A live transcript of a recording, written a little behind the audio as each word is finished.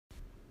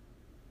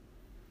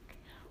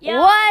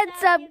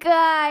What's up,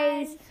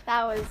 guys?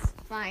 That was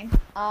fine.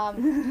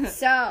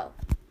 So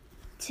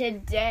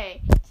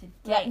today,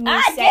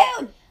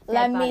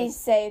 let me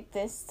say it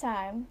this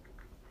time.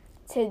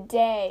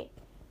 Today,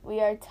 we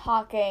are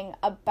talking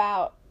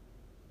about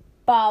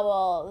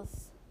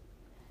bubbles.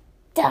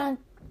 Dun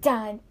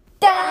dun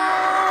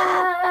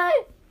dun!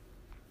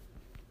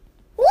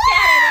 Woo!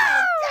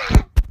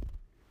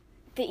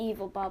 The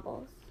evil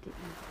bubbles.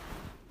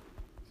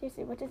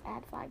 Seriously, what does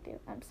add flag do?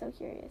 I'm so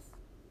curious.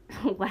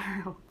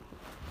 Wow.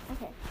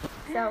 Okay,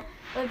 so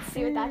let's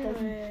see what that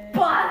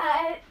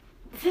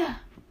does.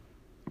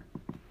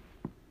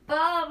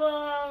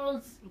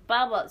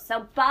 Bubbles.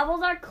 So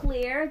bubbles are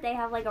clear. They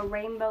have like a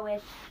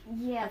rainbowish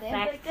Yeah, they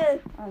effect have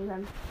like on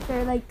them.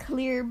 they're like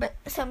clear, but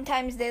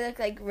sometimes they look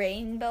like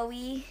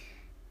rainbowy.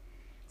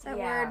 Is that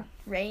word?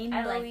 Rainbowy?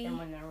 I like them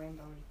when they're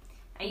rainbowy.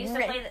 I used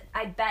to play.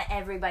 I bet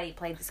everybody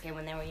played this game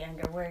when they were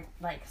younger, where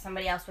like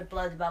somebody else would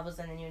blow the bubbles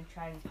and then you would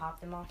try and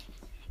pop them off.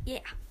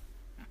 Yeah.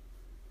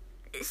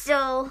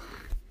 So,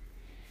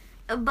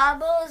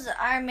 bubbles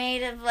are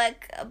made of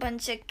like a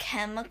bunch of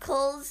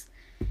chemicals,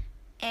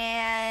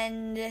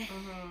 and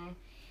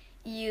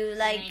you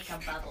like. Make a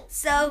bubble.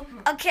 So,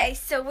 okay,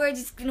 so we're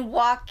just gonna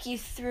walk you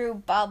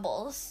through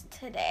bubbles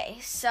today.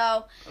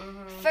 So,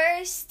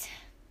 first,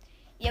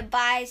 you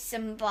buy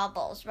some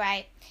bubbles,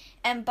 right?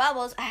 And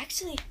bubbles, I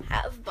actually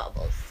have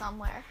bubbles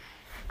somewhere.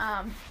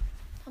 Hold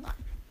on.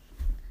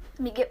 Let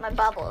me get my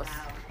bubbles.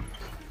 Wow.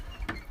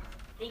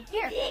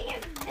 Here.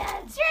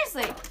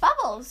 Seriously,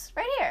 bubbles,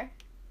 right here.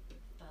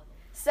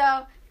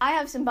 So, I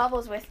have some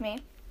bubbles with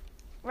me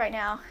right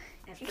now.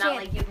 It's not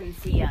like you can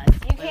see us.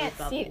 You can't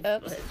see,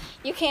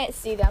 you can't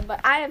see them,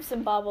 but I have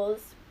some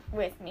bubbles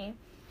with me.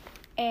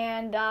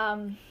 And,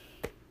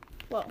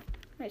 whoa,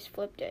 I just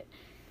flipped it.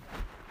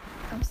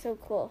 I'm so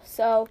cool.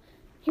 So,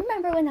 you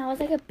remember when that was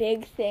like a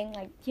big thing,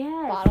 like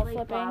bottle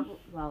like flipping?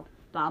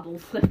 Bobble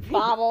flipping.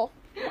 Bobble.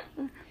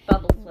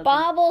 Bubble flipping.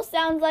 Bobble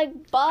sounds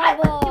like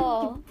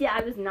bubble. Yeah,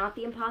 I was not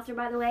the imposter,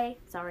 by the way.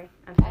 Sorry,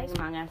 I'm playing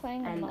Among Us,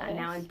 and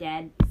now I'm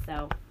dead.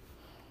 So,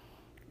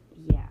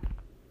 yeah.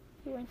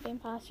 You weren't the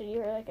imposter. You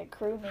were like a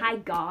crewmate. Hi,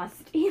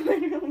 Ghost. He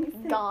literally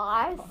said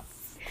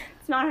Ghost.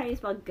 It's not how you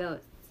spell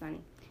ghost,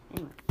 Sonny.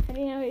 Anyway. How do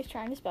you know he was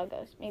trying to spell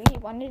ghost? Maybe he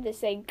wanted to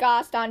say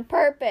ghost on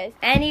purpose.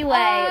 Anyway,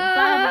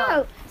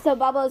 bubbles. So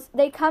bubbles,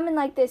 they come in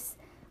like this,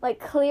 like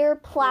clear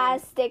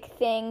plastic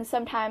thing.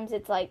 Sometimes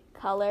it's like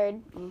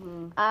colored.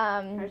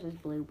 Hers is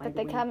blue, by but the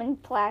they way. come in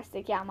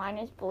plastic. Yeah, mine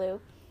is blue.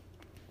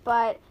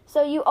 But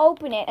so you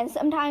open it, and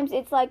sometimes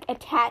it's like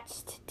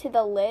attached to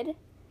the lid,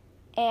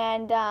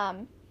 and that's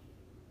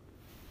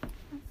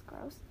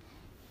gross.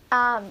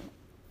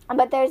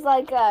 But there's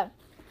like a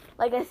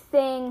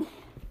thing.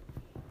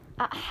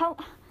 How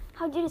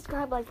do you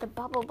describe like the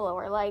bubble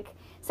blower? Like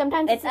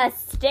sometimes it's a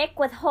stick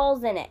with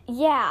holes in it.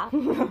 Yeah.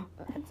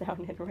 That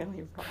sounded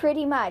really wrong.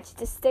 Pretty much,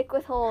 to stick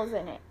with holes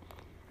in it.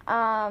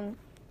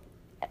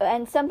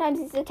 And sometimes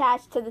it's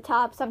attached to the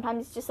top.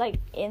 Sometimes it's just like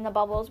in the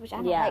bubbles, which I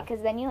don't like,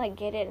 because then you like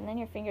get it, and then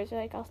your fingers are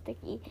like all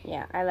sticky.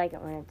 Yeah, I like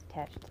it when it's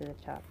attached to the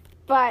top.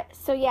 But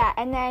so yeah,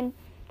 and then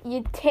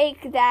you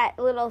take that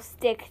little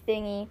stick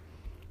thingy,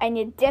 and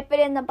you dip it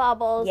in the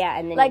bubbles. Yeah,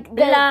 and then like you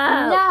blow.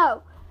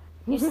 No,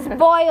 you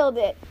spoiled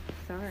it.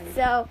 Sorry.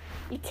 So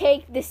you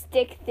take the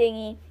stick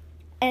thingy,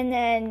 and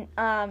then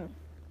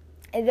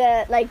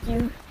there's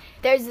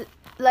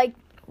like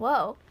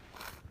whoa,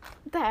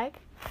 what the heck?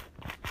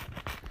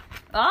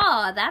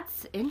 Oh,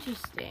 that's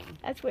interesting.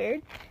 That's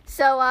weird.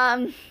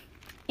 So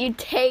you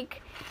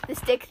take the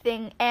stick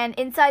thing, and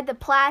inside the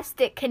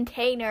plastic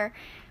container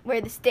where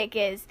the stick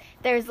is,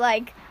 there's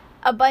like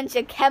a bunch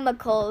of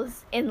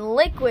chemicals in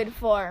liquid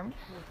form.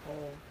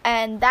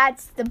 And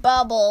that's the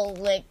bubble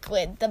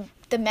liquid,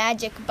 the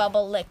magic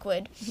bubble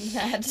liquid.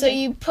 So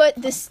you put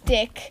the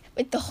stick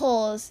with the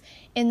holes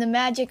in the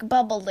magic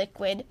bubble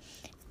liquid,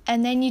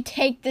 and then you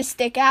take the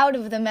stick out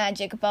of the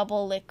magic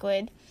bubble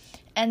liquid,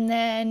 and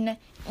then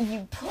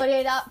you put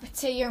it up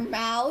to your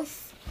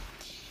mouth,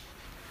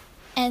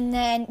 and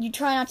then you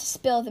try not to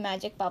spill the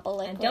magic bubble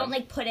liquid. And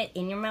don't put it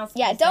in your mouth.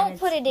 Yeah, don't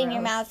put it in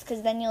your mouth,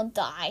 because then you'll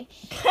die.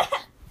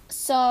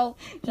 So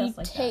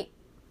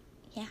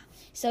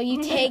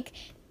you take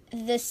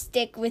the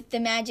stick with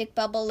the magic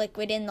bubble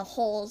liquid in the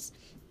holes,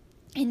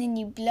 and then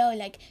you blow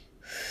like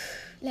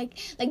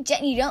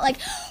gently. You don't like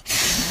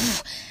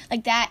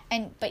like that,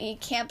 but you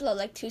can't blow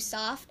like too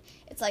soft.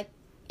 It's like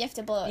you have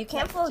to blow. You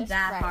can't blow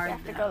that hard. You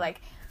have to go like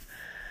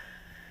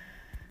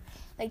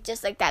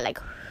just like that, like.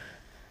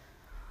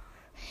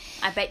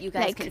 I bet you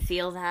guys can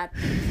feel that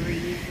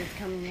breeze is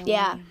coming in.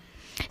 Yeah,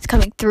 it's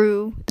coming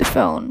through the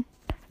phone.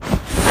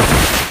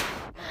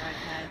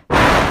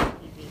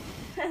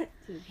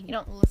 You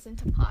don't listen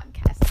to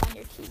podcasts on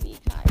your TV,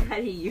 Kyle. How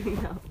do you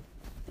know?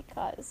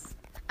 Because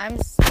I'm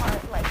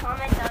smart. Like,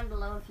 comment down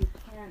below if you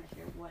can,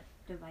 what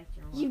device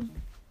you're watching. You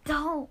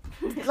don't.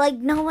 Like,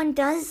 no one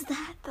does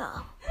that,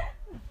 though.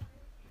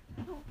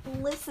 I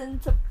don't listen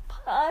to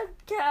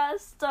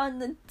podcast on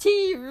the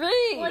TV.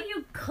 Well,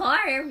 you could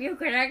if you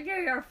connected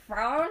your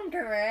phone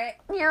to it.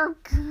 You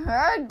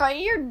could, but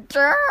you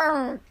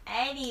don't.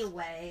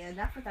 Anyway,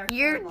 enough with our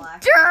You formal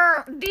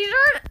don't. These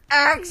aren't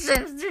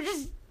accents. They're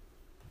just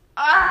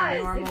us.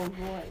 normal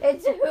voice.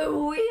 It's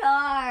who we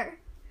are.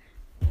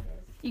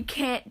 You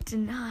can't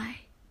deny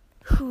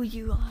who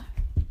you are.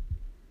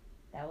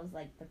 That was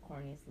like the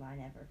corniest line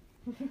ever.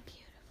 Beautiful.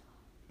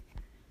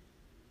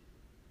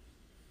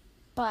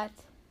 But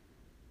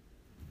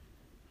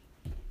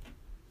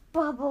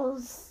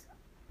Bubbles.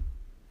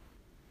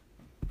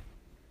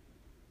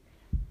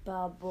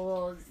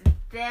 Bubbles.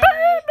 Bubbles!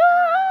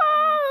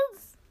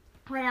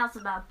 What else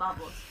about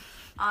bubbles?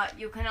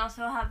 You can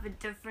also have a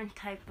different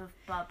type of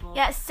bubble.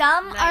 Yeah,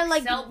 some Like are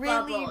like soap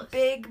really bubbles.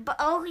 big.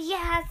 Oh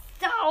yeah,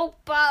 soap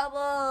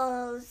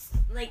bubbles.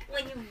 Like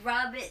when you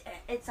rub it,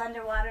 it's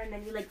underwater, and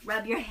then you like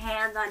rub your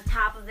hands on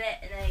top of it,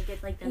 and then it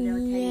gets like the little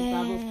tiny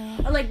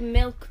bubbles. Or like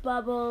milk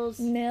bubbles.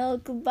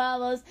 Milk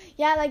bubbles.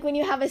 Yeah, like when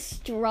you have a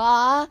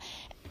straw,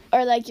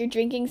 or like you're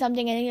drinking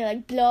something, and then you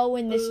like blow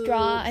in the Ooh,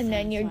 straw, and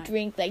then your sounds fun.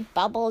 drink like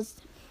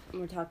bubbles.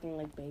 We're talking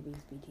like babies,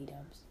 BT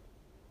dubs.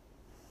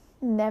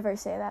 Never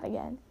say that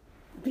again.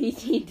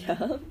 BT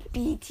dubs?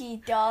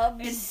 BT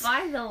dubs. And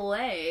by the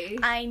way,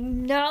 I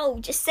know.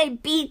 Just say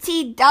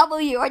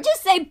BTW or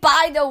just say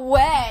by the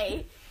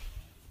way.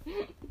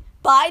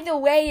 By the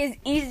way is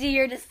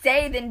easier to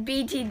say than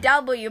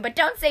BTW, but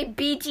don't say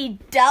BT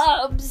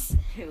dubs.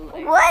 too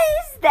late. What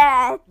is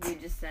that? You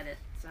just said it,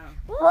 so.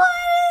 What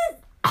is...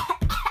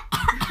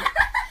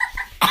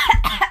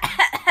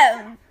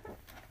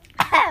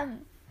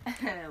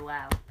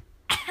 Wow.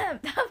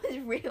 That was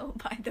real,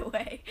 by the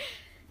way.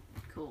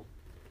 Cool.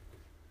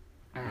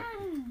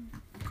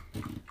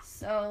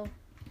 So,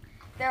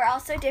 there are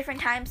also different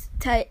types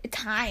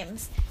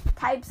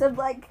of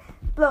like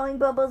blowing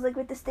bubbles, like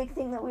with the stick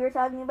thing that we were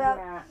talking about.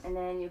 Yeah, and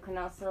then you can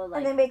also like.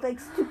 And they make like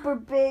super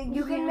big.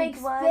 You can huge make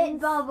spit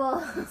ones.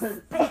 bubbles.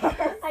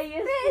 I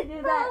used to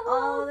do that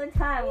all the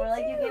time. Where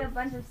like you get a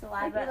bunch of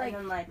saliva like- and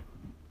then like.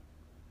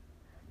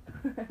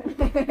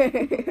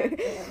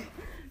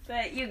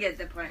 But you get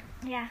the point.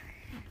 Yeah.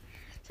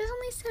 There's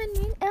only 7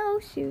 minutes. Oh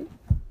shoot.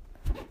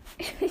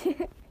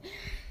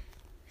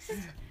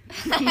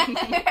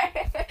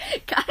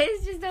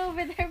 Guys just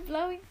over there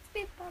blowing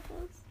spit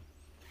bubbles.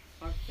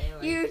 Or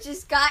failing. You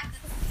just got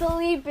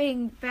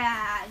sleeping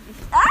bagged.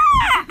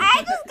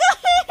 I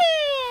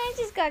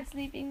just got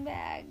sleeping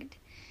bagged.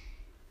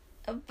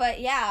 But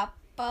yeah,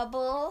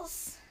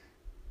 bubbles.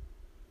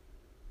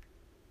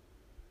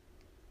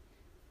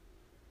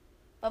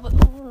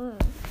 Bubble.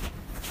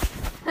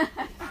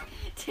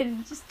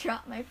 Didn't just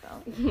drop my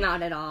phone.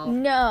 Not at all.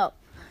 No.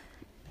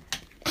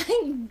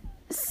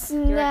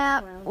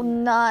 Snap clown. will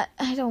not.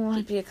 I don't want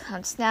to be a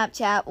clown.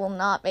 Snapchat will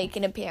not make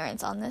an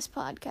appearance on this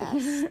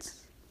podcast.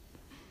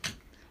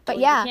 But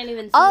Well, yeah. you can't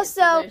even see it, so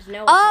Also, there's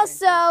no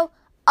also,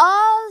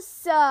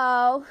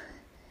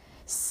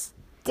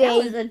 That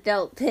was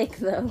adult pick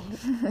though.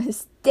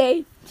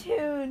 stay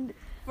tuned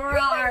For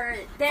our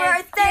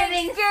for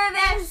Thanksgiving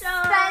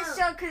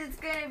special. because it's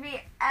gonna be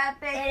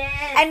epic. It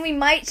is. And we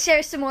might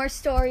share some more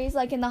stories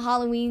like in the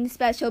Halloween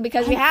special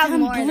because we have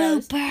more of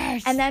those.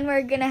 And then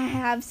we're gonna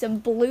have some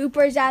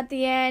bloopers at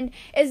the end.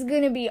 It's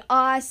gonna be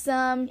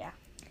awesome.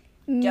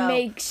 Yeah.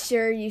 Make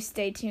sure you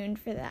stay tuned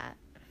for that.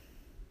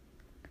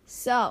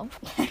 So,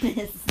 That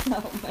is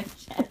so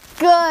much.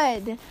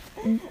 good.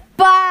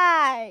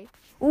 Bye.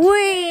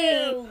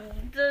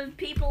 The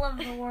people of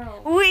the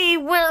world. We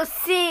will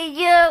see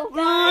you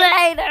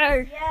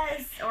later.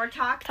 Yes. Or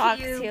talk Talk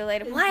to you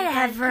later. Because you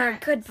guys Whatever.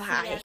 can't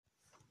Goodbye.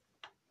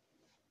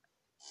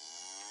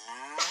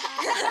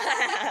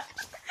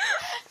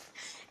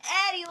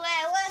 Anyway,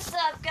 what's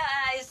up,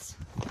 guys?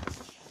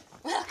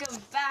 Welcome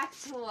back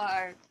to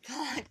our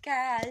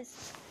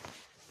podcast.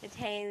 It's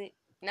Haley.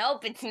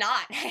 Nope, it's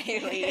not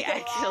Haley,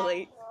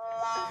 actually.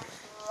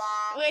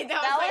 Wait,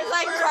 That was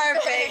like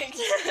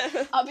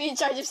perfect. I'll be in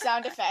charge of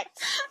sound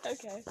effects.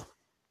 Okay.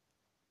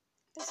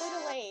 They're so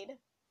delayed.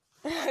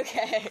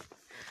 Okay.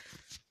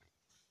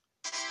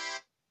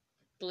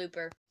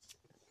 Blooper.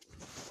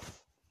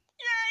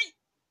 Yay!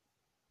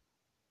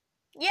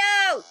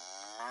 Yo!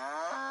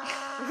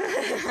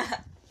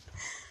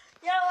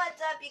 Yo,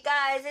 what's up, you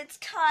guys? It's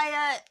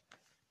Kaya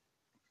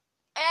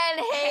and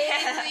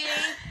Haley.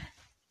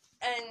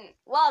 And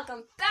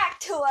welcome back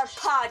to our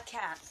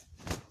podcast.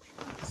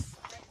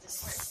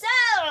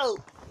 So,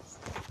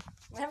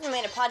 we haven't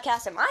made a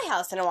podcast at my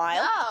house in a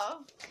while.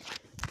 Oh.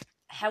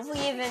 Have we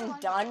even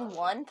done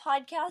one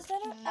podcast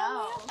at it?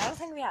 No. I don't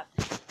think we have.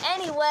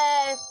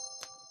 Anyway,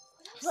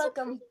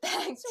 welcome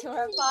back to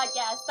our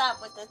podcast.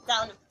 Stop with the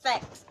sound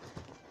effects.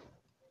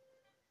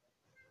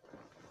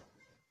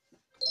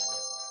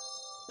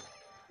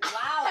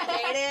 Wow,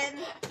 Jaden.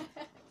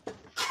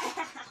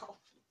 Ow.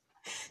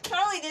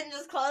 Totally didn't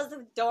just close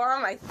the door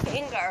on my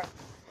finger.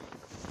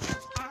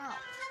 Ow.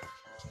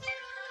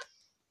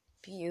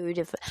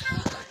 Beautiful. That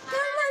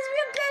reminds me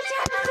of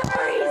bedtime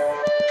stories.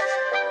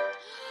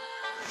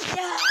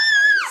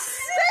 Yes.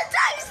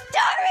 Bedtime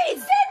stories.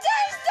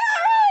 Bedtime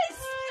stories.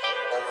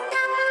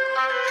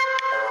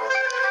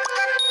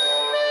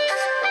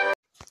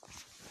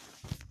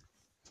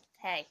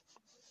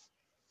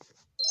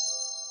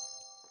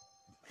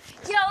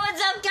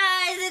 What's up,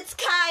 guys? It's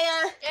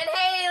Kaya. And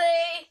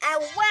Haley.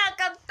 And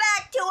welcome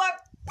back to our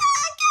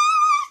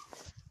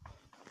podcast.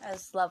 That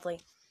was lovely.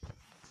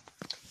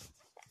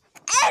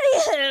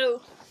 Anywho.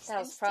 That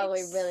was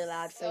probably really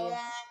loud for you.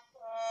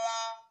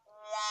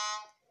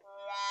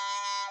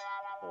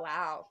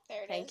 Wow.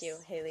 There it Thank is. you,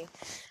 Haley.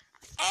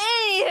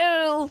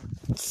 Anywho,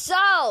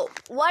 so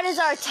what is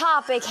our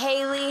topic,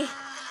 Haley?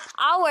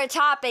 Our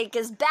topic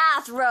is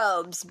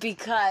bathrobes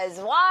because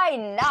why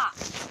not?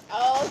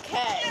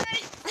 Okay.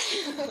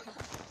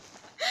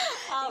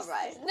 All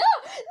right.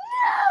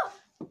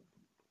 No.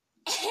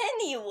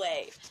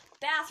 Anyway,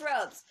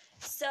 bathrobes.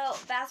 So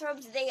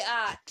bathrobes, they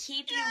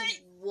keep you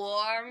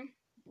warm.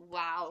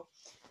 Wow.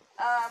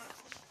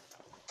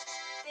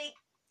 They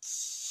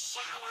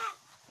shut up.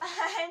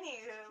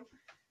 Anywho.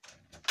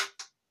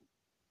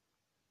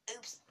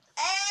 Oops.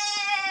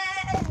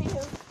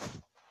 Anywho.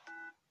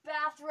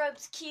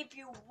 Bathrobes keep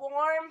you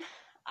warm.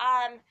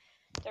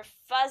 They're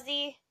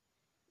fuzzy.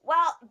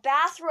 Well,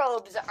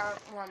 bathrobes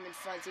aren't warm and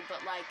fuzzy,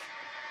 but like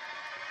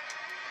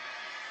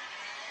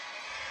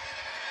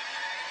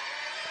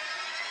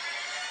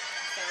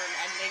they're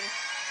ending.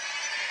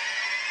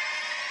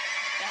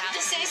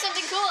 Just say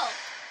something cool.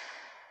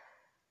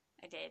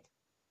 I did.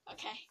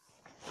 Okay.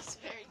 That's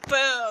very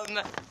Boom.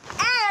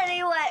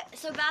 Anyway,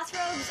 so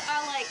bathrobes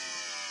are like.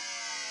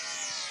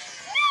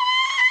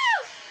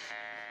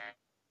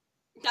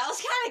 That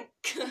was kind of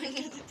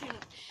good.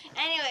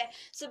 Anyway,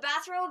 so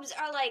bathrobes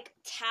are like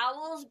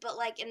towels, but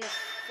like in the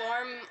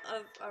form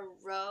of a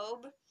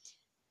robe.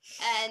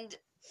 And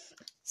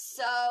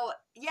so,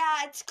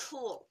 yeah, it's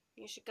cool.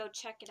 You should go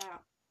check it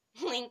out.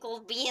 Link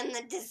will be in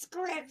the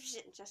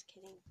description. Just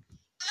kidding.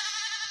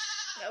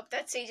 Nope,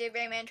 that's CJ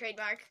Bayman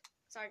trademark.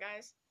 Sorry,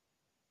 guys.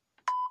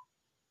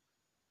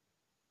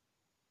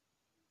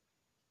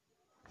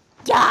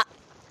 Yeah.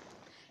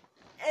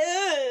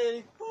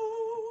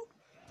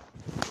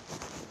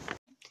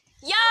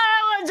 Yo,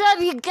 what's up,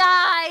 you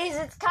guys?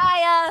 It's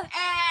Kaya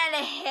And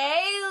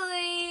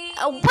Haley.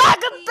 and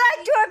welcome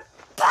back to our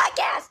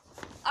podcast.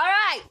 All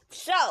right,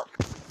 so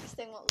This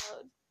thing won't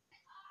load.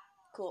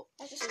 cool.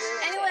 I just ruined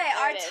it. Anyway, There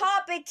our it is.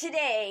 topic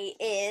today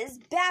is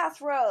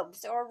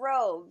bathrobes or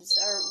robes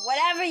or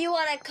whatever you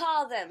want to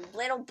call them.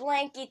 Little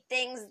blanket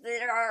things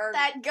that are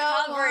That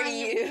go cover on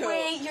you.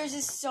 Wait, yours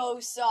is so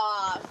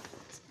soft.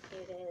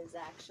 It is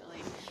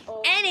actually.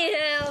 Oh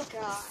Anywho,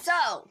 gosh.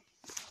 so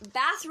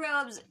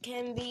bathrobes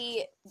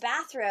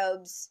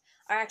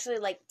are actually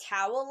like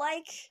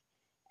towel-like,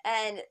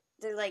 and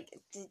they're like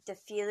the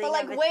feeling But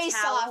like of a way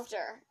towel.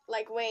 softer.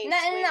 Like way. No,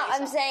 way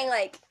I'm softer. saying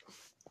like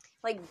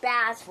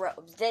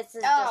bathrobes. This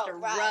is Oh, just a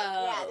right.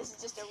 robe. Yeah, this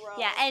is just a robe.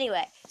 Yeah,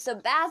 anyway, so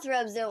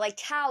bathrobes, they're like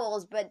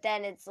towels, but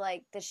then it's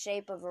like the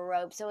shape of a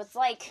robe. So it's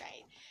like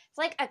Right. it's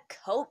like a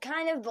coat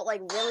kind of, but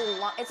like really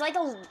long. It's like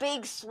a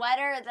big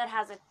sweater that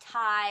has a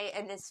tie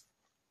and this,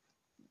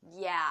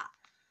 yeah.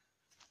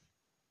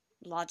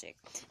 Logic.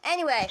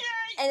 Anyway,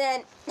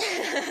 and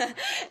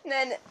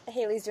then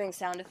Haley's doing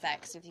sound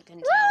effects, if you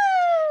can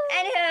tell.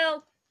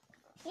 Anywho,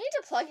 You need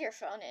to plug your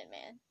phone in,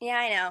 man. yeah,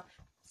 I know.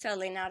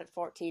 Totally not at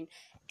 14.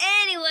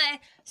 Anyway,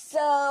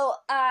 so,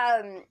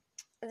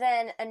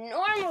 then a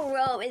normal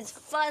robe is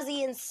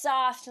fuzzy and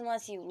soft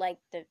unless you like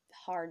the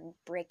hard,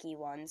 bricky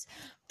ones.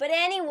 But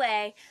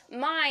anyway,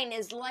 mine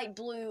is light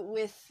blue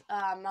with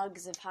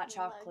mugs of hot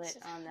chocolate Mugs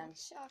of on them.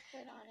 hot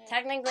chocolate on it.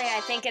 Technically, I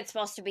think it's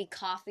supposed to be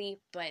coffee,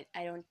 but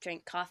I don't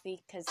drink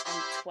coffee because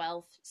I'm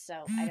 12,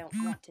 so I don't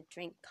want to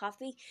drink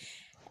coffee.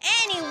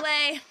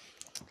 Anyway,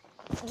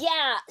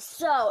 yeah,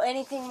 so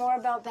anything more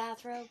about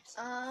bathrobes?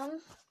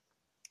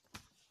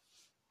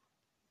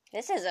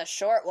 This is a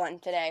short one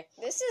today.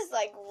 This is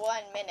like 1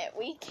 minute.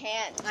 We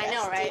can't just I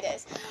know, right? do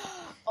this.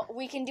 Oh,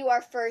 we can do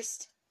our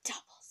first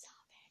double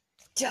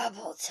topic.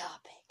 Double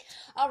topic.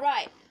 All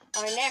right,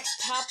 our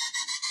next topic.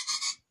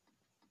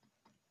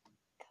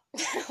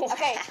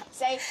 Okay,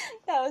 say.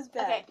 That was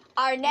bad. Okay,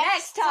 our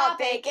next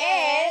topic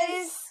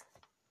is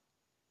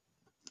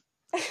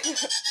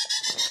letters.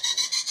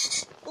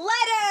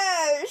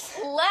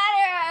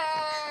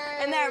 letters.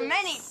 And there are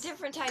many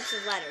different types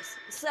of letters.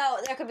 So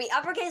there could be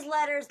uppercase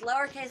letters,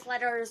 lowercase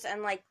letters,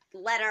 and like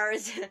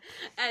letters,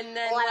 and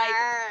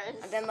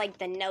then like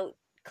the note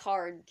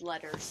card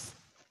letters.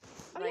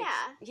 Oh, Like,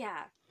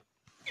 yeah.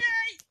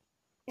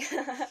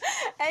 Yeah.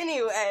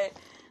 Anyway,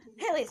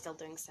 Haley's still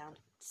doing sound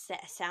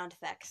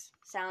effects.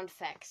 Sound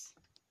effects.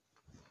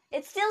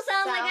 It still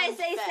sounds like I Sound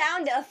say effects.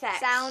 sound effects.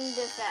 Sound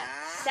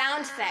effects.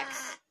 Sound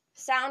effects.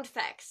 Sound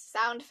effects.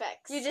 Sound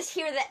effects. You just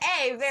hear the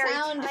A very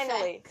Sound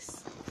tinily.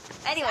 effects.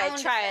 Anyway,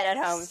 Sound try it at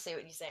effects. home and see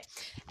what you say.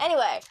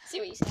 Anyway, See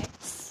what you say.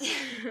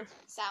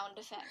 Sound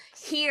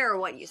effects. hear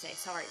what you say.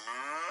 Sorry.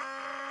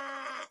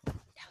 That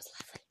was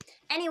lovely.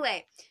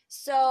 Anyway,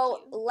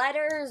 so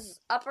letters,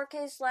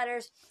 uppercase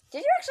letters. Did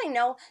you actually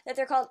know that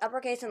they're called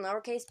uppercase and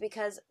lowercase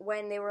because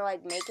when they were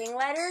like making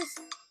letters,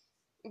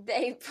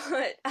 they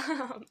put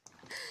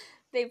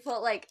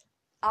like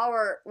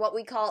our what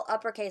we call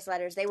uppercase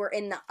letters. They were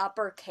in the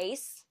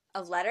uppercase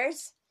of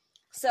letters.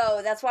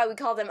 So that's why we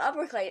call them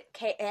uppercase,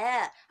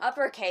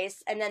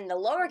 and then the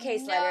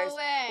lowercase letters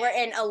were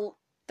in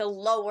the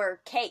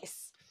lower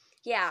case.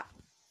 Yeah.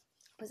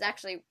 It was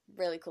actually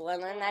really cool. I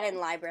learned that in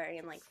library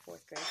in, like,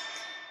 4th grade.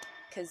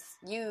 Because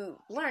you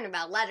learn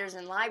about letters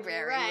in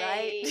library,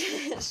 right?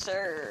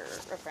 Sure,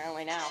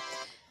 apparently now.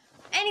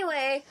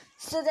 Anyway,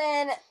 so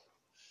then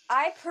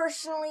I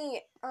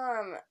personally,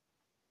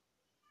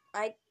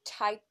 I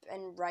type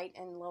and write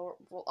in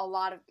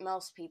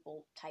most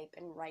people type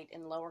and write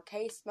in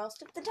lowercase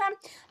most of the time.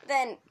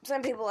 Then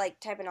some people, like,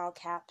 type in all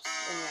caps,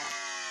 and yeah.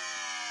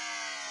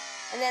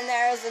 And then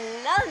there's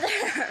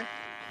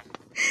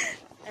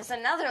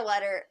another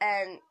letter,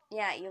 and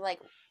yeah, you, like,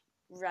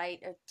 write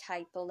or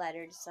type a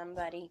letter to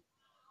somebody,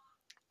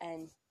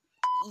 and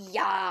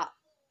yeah.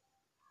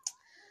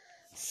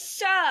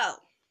 So,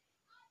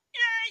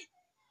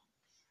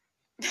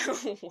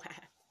 wow.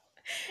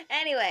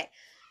 Anyway,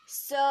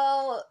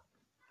 so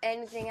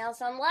anything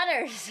else on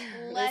letters?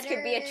 This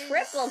could be a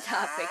triple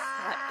topic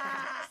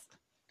podcast.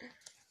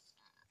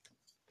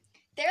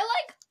 They're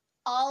like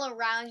all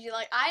around you.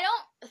 Like, I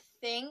don't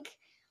think,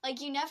 like,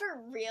 you never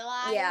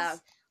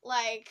realize,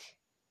 like,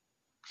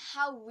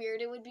 how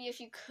weird it would be if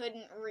you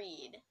couldn't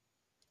read.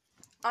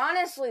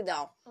 Honestly,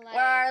 though,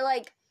 or,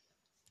 like,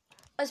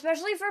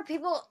 especially for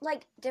people,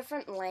 like,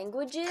 different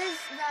languages.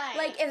 Right.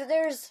 Like, if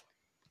there's,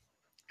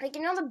 like,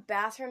 you know the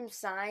bathroom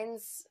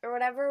signs or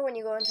whatever, when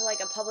you go into, like,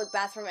 a public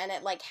bathroom and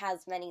it, like,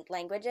 has many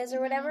languages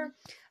or whatever,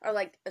 or,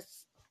 like, a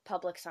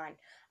public sign.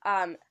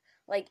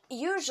 Like,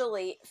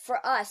 usually,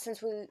 for us,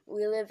 since we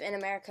live in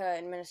America,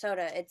 in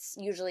Minnesota, it's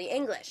usually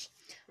English.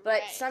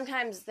 But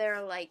sometimes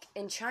they're, like,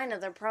 in China,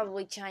 they're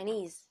probably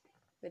Chinese,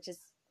 which is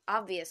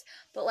obvious.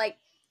 But, like,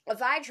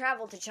 if I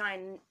travel to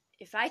China,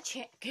 if I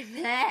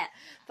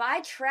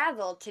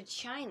travel to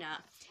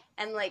China,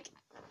 and, like,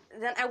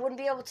 then I wouldn't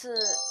be able to,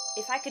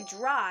 if I could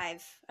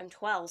drive, I'm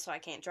 12, so I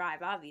can't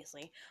drive,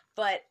 obviously,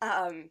 but,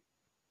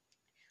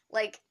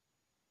 like,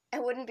 I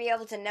wouldn't be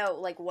able to know,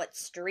 like, what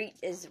street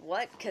is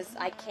what, because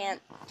I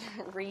can't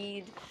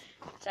read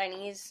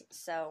Chinese,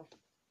 so,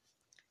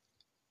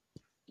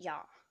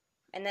 yeah.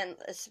 And then,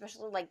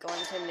 especially, like, going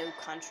to new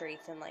countries,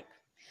 and, like,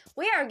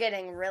 we are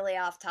getting really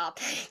off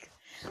topic.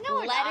 No,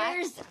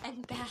 letters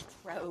and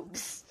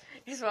bathrobes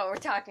is what we're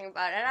talking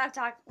about, and I've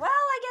talked, well,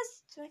 I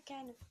guess,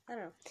 kind of, I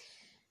don't know.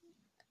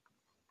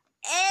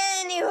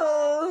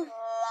 Anywho.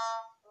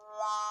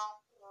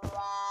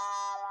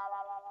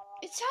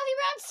 It's Charlie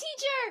Brown's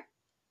teacher!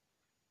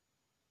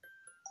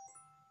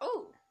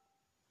 Oh,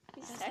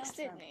 he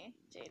texted me,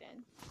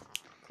 Jaden.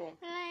 Cool.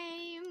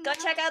 Go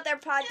check out their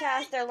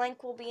podcast. Their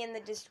link will be in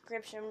the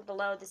description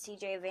below, the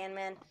CJ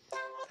Vanman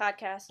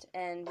podcast.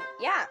 And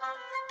yeah.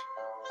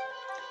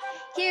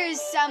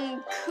 Here's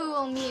some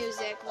cool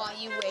music while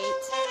you wait.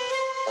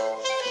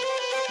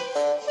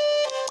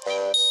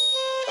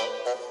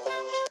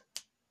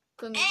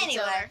 Cool music.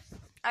 Anyway.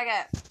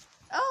 Okay.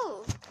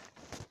 Oh.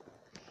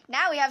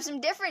 Now we have some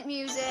different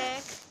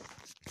music.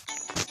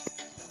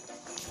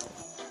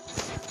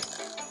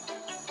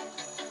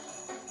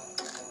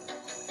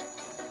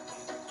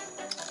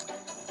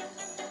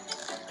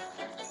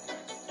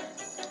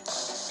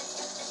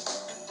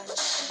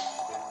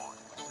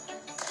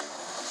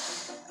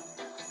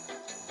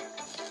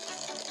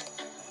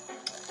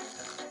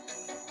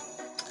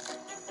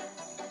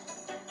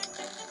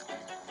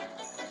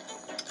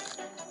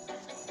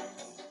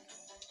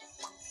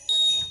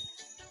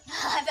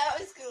 That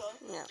was cool.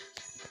 Yeah.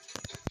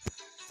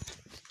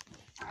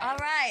 All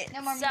right.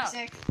 No more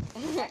music.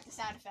 Back to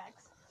sound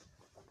effects.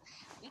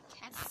 We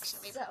can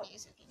actually put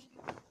music in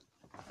here.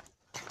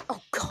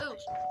 Oh, God. Ooh.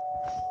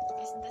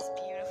 Isn't this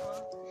beautiful?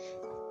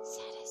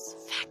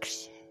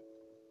 Satisfaction.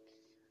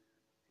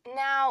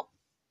 Now,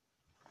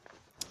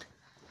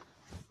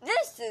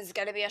 this is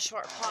going to be a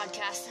short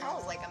podcast. That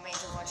was like a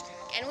major lunch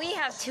crack. And we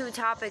have 2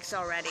 topics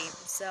already.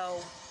 So,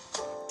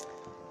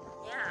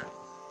 yeah.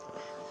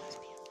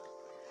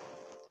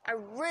 I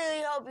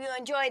really hope you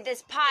enjoyed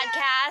this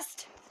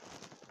podcast.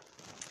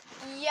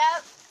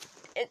 Yep.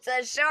 It's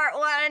a short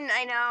one,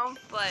 I know,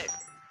 but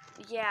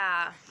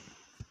yeah.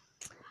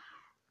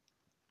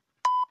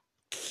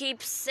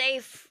 Keep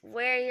safe,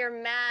 wear your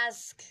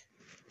mask,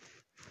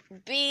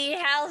 be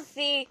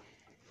healthy,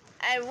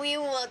 and we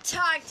will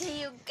talk to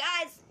you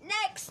guys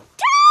next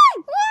time!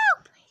 Woo!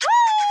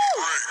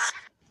 Woo!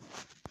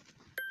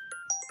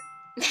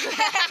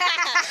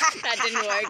 That didn't work.